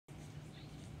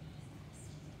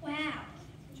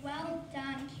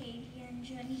Katie and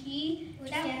Junhee.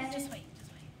 Just wait.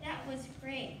 That was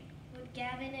great. Would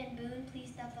Gavin and Boone please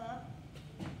step up?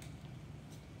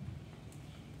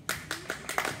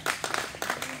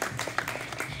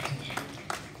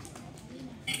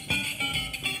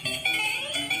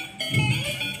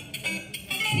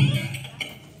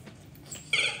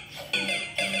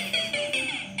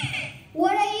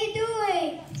 What are you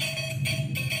doing?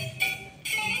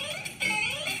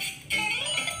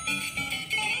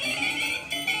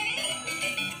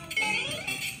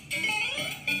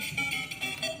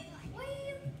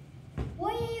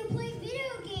 Why are you playing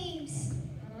video games?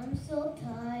 I'm so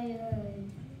tired.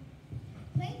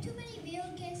 Playing too many video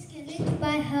games can lead to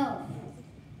bad health.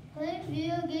 Playing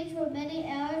video games for many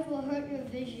hours will hurt your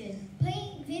vision.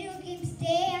 Playing video games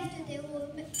day after day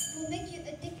will make you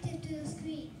addicted to the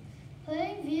screen.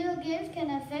 Playing video games can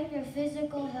affect your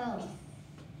physical health.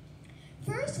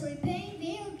 Firstly, playing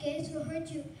video games will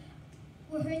hurt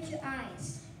your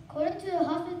eyes. According to the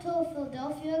Hospital of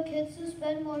Philadelphia, kids who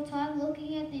spend more time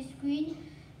looking at the screen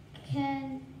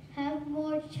can have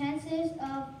more chances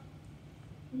of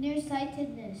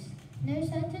nearsightedness.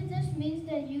 Nearsightedness means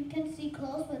that you can see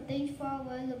close but things far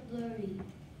away look blurry.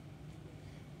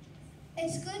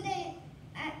 It's a good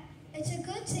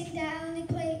thing that I only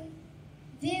play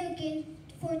video games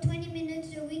for 20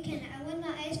 minutes a week and I want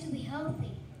my eyes to be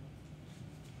healthy.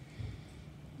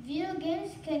 Video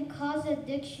games can cause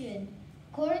addiction.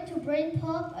 According to Brain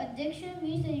Pop, addiction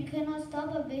means that you cannot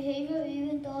stop a behavior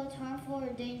even though it's harmful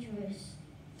or dangerous.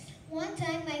 One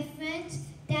time my friend's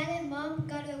dad and mom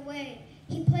got away.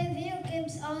 He played video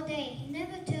games all day. He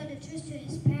never told the truth to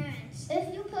his parents.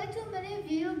 If you play too many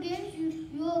video games, you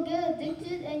will get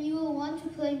addicted and you will want to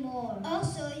play more.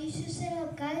 Also, you should set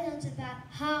up guidelines about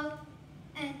how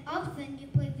and often you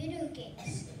play video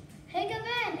games. Hey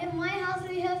Gabin, in my house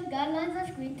we have guidelines on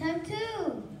screen time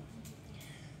too.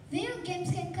 Video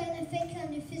games can cause an effect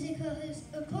on your physical health.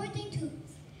 According to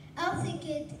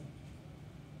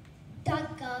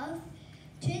healthykit.gov,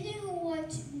 children who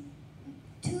watch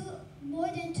more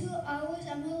than 2 hours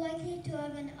are more likely to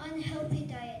have an unhealthy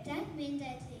diet. That means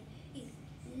that they eat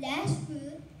less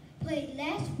food, play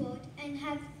less sport, and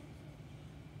have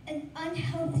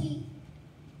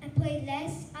play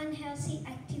less unhealthy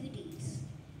activities.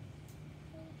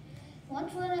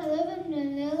 Once when I lived in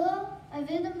Manila, I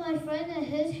visited my friend at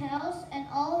his house and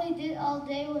all he did all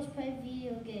day was play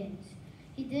video games.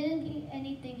 He didn't eat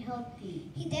anything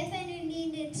healthy. He definitely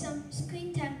needed some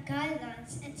screen time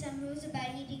guidelines and some rules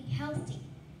about eating healthy.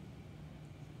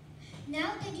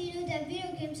 Now that you know that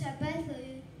video games are bad for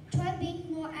you, try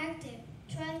being more active.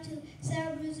 Try to set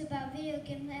up rules about video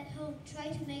games at home. Try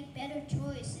to make better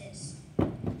choices.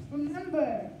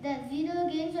 Remember that video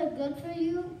games are good for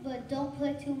you, but don't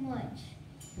play too much.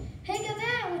 Hey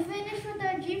Gabin, we finished with